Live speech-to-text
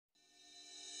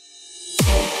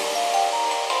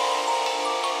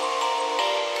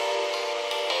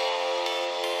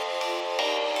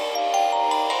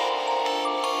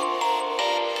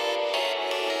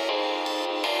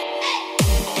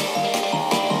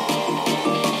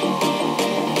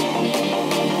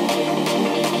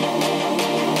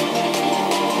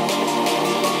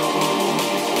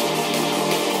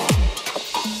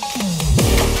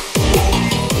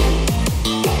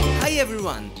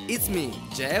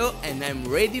Ciao, and I'm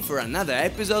ready for another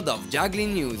episode of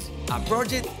Juggling News, a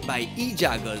project by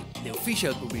eJuggle, the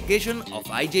official publication of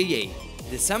IJA.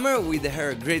 The summer with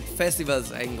her great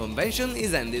festivals and convention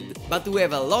is ended, but we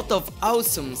have a lot of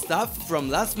awesome stuff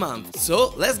from last month,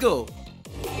 so let's go!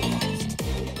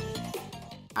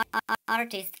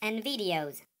 Artists and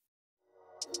videos.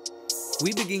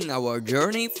 We begin our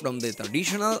journey from the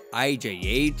traditional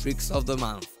IJA Tricks of the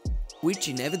Month, which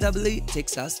inevitably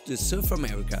takes us to South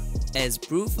America, as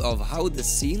proof of how the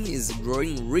scene is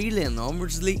growing really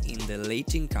enormously in the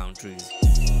Latin countries.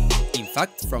 In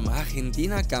fact, from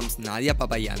Argentina comes Nadia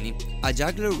Papayani, a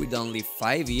juggler with only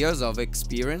 5 years of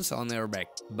experience on her back,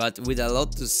 but with a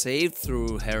lot to say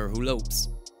through her hula hoops.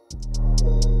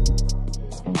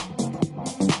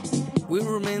 We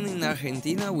remain in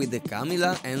Argentina with the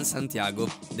Camila and Santiago,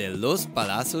 the Los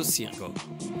Palazos Circo.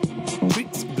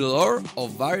 Tricks galore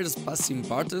of various passing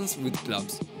patterns with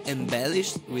clubs,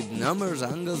 embellished with numerous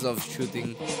angles of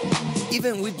shooting,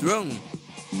 even with drone.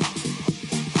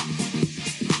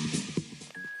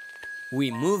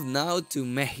 We move now to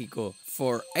Mexico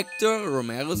for Hector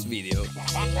Romero's video.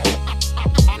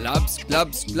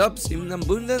 Clubs in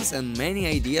abundance and many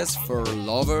ideas for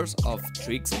lovers of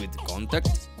tricks with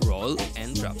contact, roll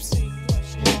and drops.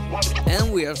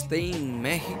 And we are staying in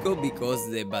Mexico because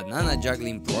the Banana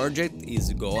Juggling project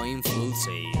is going full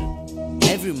sail.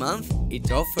 Every month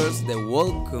it offers the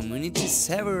whole community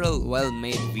several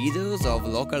well-made videos of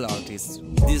local artists.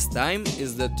 This time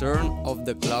is the turn of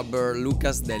the clubber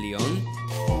Lucas de Leon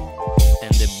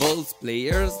and the balls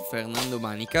players Fernando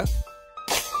Manica,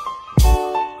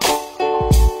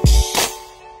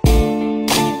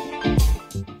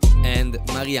 and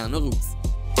Mariano Rux.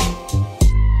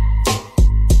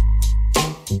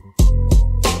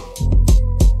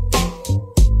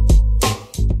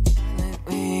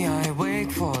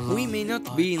 We may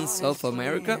not be in South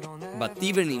America, but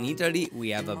even in Italy we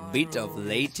have a bit of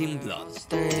Latin blood.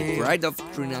 The pride of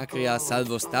Trinacria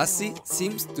Salvo Stassi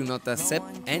seems to not accept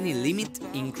any limit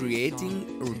in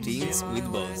creating routines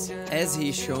with balls, as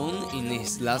he shown in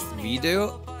his last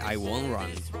video, I Won't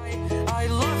Run.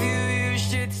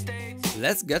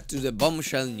 Let's get to the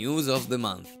bombshell news of the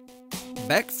month.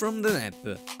 Back from the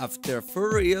nap, after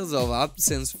 4 years of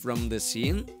absence from the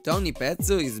scene, Tony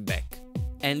Pezzo is back,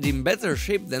 and in better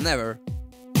shape than ever.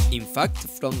 In fact,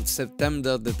 from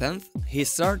September the 10th, he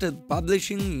started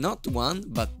publishing not one,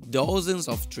 but dozens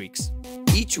of tricks,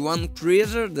 each one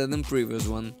crazier than the previous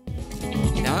one.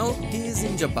 Now he is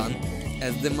in Japan,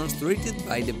 as demonstrated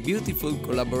by the beautiful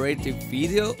collaborative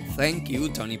video Thank You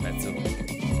Tony Pezzo.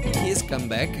 His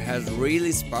comeback has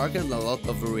really sparked a lot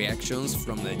of reactions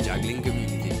from the juggling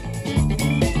community.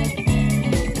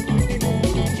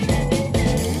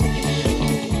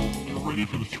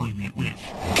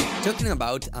 Talking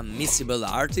about unmissable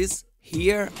artists,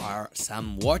 here are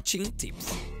some watching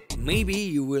tips. Maybe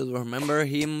you will remember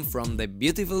him from the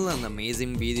beautiful and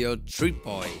amazing video Trip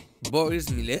Poi. Boris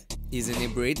Millet is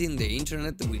inebriating the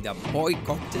internet with a poi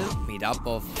cocktail made up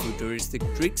of futuristic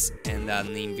tricks and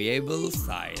an enviable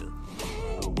style.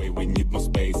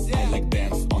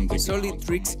 Solid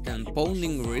tricks and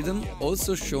pounding rhythm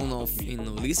also shown off in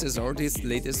Ulysses Ortiz's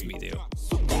latest video.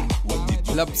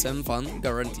 Clubs and fun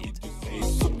guaranteed.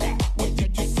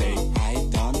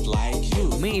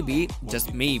 Maybe,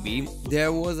 just maybe,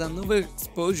 there was an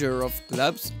overexposure of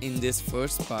clubs in this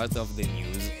first part of the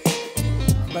news.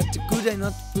 But could I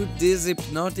not put this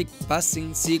hypnotic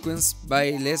passing sequence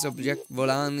by Les Objects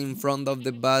Volants in front of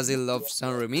the basil of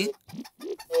Saint-Remy?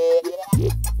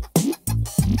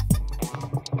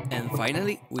 And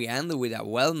finally, we end with a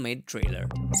well-made trailer,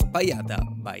 Spaiata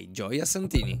by Gioia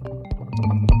Santini.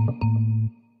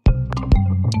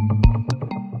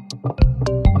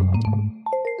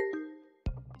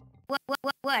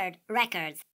 Word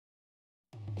Records.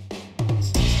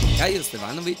 Caio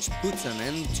Stevanovich puts an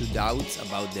end to doubts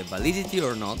about the validity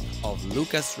or not of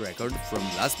Lucas' record from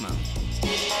last month.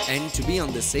 And to be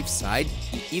on the safe side,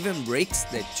 he even breaks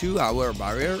the 2-hour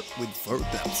barrier with 4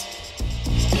 clubs.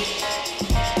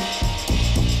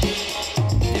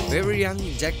 The very young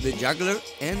Jack the Juggler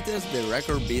enters the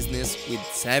record business with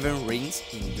 7 rings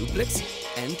in duplex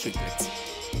and triplets.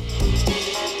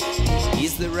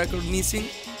 Is the record missing?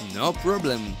 No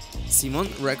problem. Simon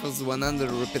records 100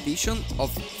 repetition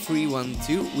of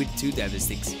 312 with 2 devil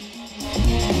sticks.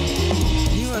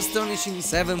 New astonishing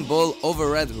 7-ball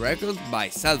overhead record by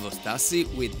Salvo Stassi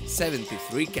with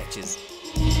 73 catches.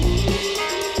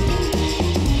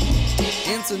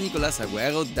 Enzo Nicolas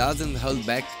Aguero doesn't hold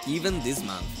back even this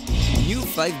month. New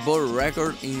 5-ball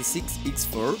record in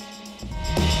 6x4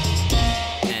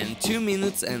 and 2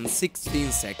 minutes and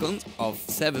 16 seconds of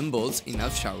 7 balls in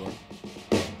half shower.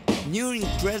 New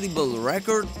incredible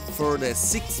record for the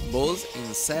 6 balls in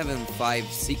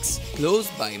 7.56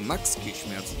 closed by Max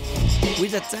Kuschmierz,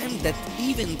 with a time that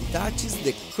even touches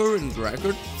the current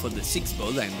record for the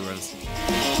 6-ball endurance.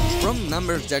 From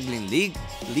Numbers Juggling League,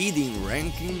 leading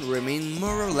ranking remained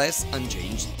more or less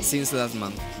unchanged since last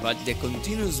month, but the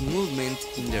continuous movement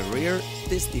in the rear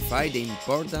testify the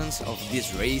importance of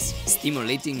this race,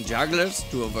 stimulating jugglers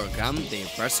to overcome their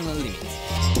personal limits.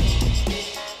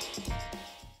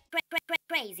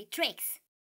 Crazy tricks.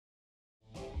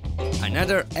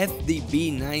 Another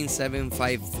FDB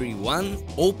 97531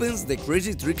 opens the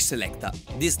Crazy Trick Selecta,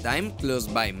 this time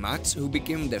closed by Max, who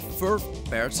became the 4th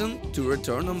person to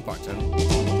return on pattern.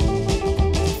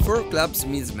 4 clubs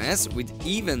miss mess with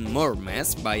even more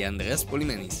mess by Andres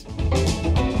Polimenis.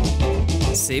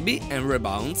 Sebi and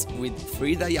rebounds with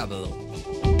Frida Diablo.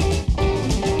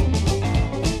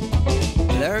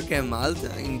 Blair came out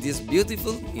in this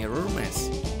beautiful mirror mess.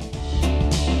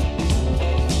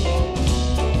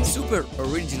 Super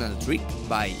original trick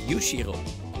by Yushiro.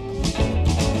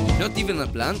 Not even a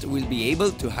plant will be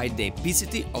able to hide the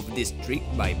epicity of this trick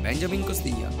by Benjamin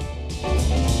Costilla.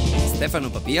 Stefano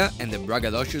Papia and the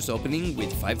Braggadocious opening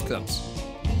with 5 clubs.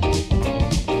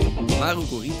 Maru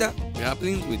Kurita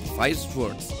grappling with 5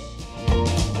 swords.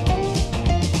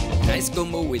 Nice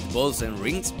combo with balls and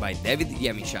rings by David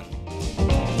Yamishan.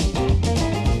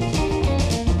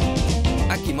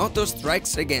 Akimoto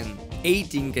strikes again,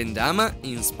 18 kendama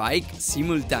in spike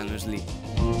simultaneously.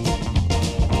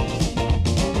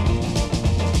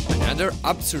 Another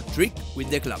absurd trick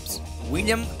with the clubs,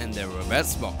 William and the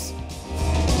reverse box.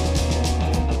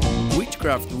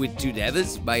 Witchcraft with 2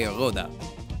 devils by Roda.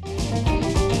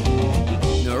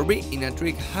 Norby in a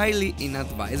trick highly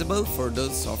inadvisable for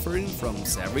those suffering from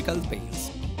cervical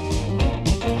pains.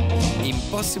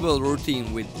 Impossible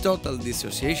routine with total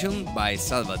dissociation by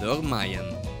Salvador Mayan.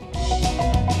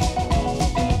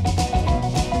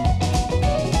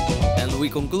 And we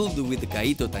conclude with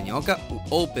Kaito Tanioka, who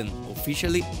opened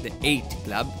officially the 8th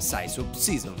club size-up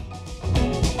season.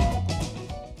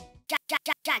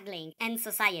 Juggling and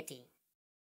Society.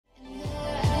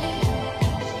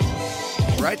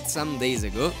 Right some days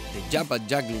ago, the Japan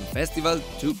Juggling Festival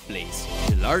took place,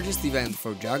 the largest event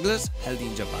for jugglers held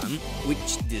in Japan,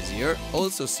 which this year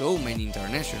also saw many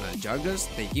international jugglers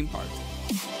taking part.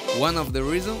 One of the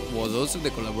reasons was also the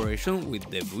collaboration with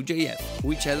the VJF,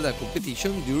 which held a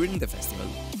competition during the festival.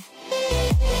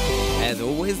 As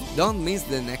always, don't miss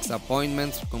the next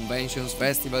appointments, conventions,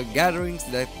 festival gatherings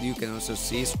that you can also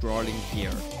see scrolling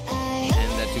here,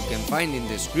 and that you can find in the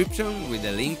description with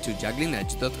a link to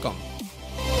juggling&edge.com.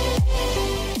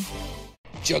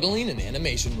 Juggling and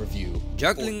Animation Review.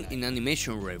 Juggling in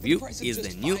Animation Review is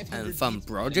the new and fun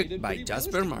project by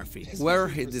Jasper Murphy, where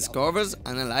he discovers,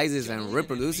 analyzes and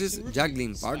reproduces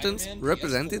juggling patterns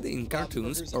represented in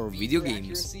cartoons or video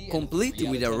games, complete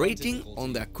with a rating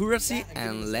on the accuracy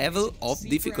and level of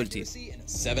difficulty.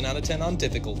 7 out of 10 on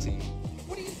difficulty.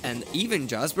 And even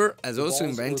Jasper has also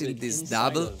invented this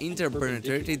double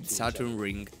interpenetrated Saturn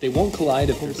ring, They won't collide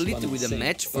if they're complete spun with a in sync,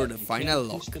 match for the but final you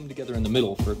lock. push them together in the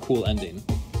middle for a cool ending.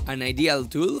 An ideal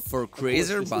tool for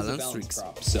crazier Of course, this is a balance balance tricks.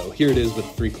 prop, so here it is with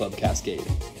a 3-club cascade.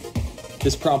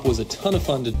 This prop was a ton of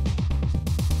fun to...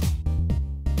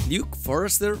 Luke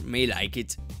Forrester may like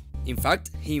it. In fact,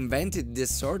 he invented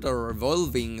this sort of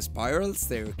revolving spiral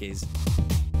staircase.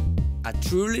 A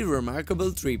truly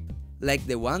remarkable trip, like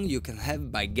the one you can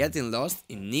have by getting lost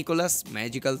in Nicolas'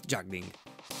 magical juggling.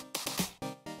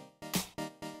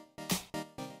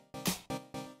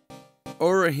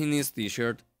 Or in his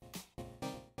t-shirt.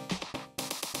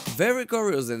 Very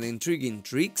curious and intriguing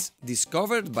tricks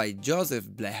discovered by Joseph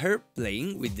Blecher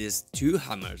playing with these 2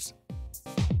 hammers.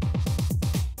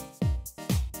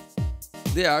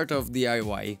 The art of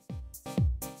DIY.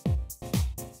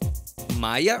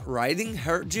 Maya riding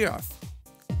her giraffe.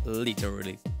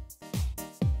 Literally.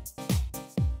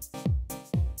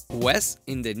 Wes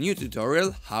in the new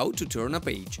tutorial How to Turn a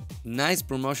Page. Nice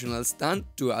promotional stunt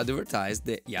to advertise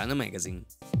the Yana magazine.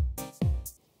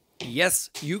 Yes,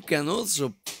 you can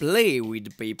also play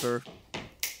with paper,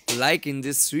 like in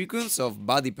this sequence of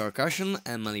body percussion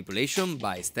and manipulation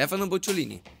by Stefano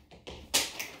Bocciolini.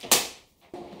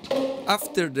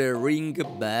 After the ring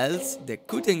bells, the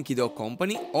Kutenkido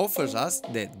company offers us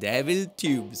the Devil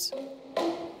Tubes.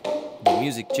 The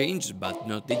music changed, but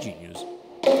not the genius.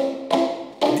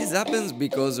 This happens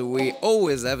because we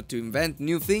always have to invent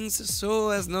new things so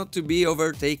as not to be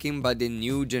overtaken by the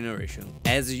new generation.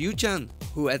 As Yu-chan,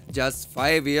 who at just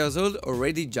 5 years old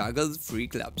already juggled 3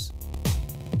 clubs.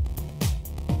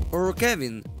 Or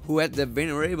Kevin, who at the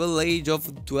venerable age of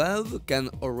 12 can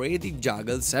already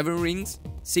juggle 7 rings,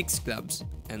 6 clubs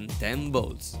and 10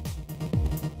 balls.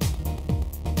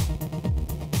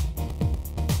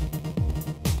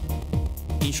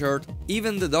 In short,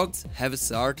 even the dogs have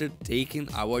started taking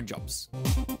our jobs.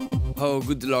 Oh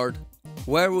good lord,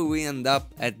 where will we end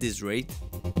up at this rate?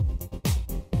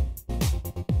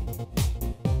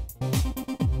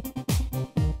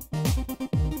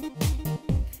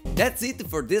 That's it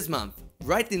for this month.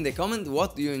 Write in the comment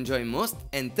what you enjoy most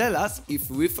and tell us if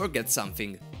we forget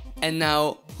something. And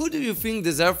now, who do you think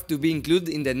deserves to be included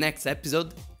in the next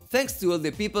episode? Thanks to all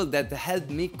the people that helped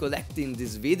me collecting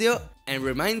this video, and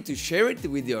remind to share it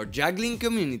with your juggling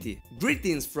community.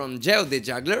 Greetings from Geo the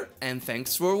Juggler and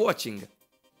thanks for watching.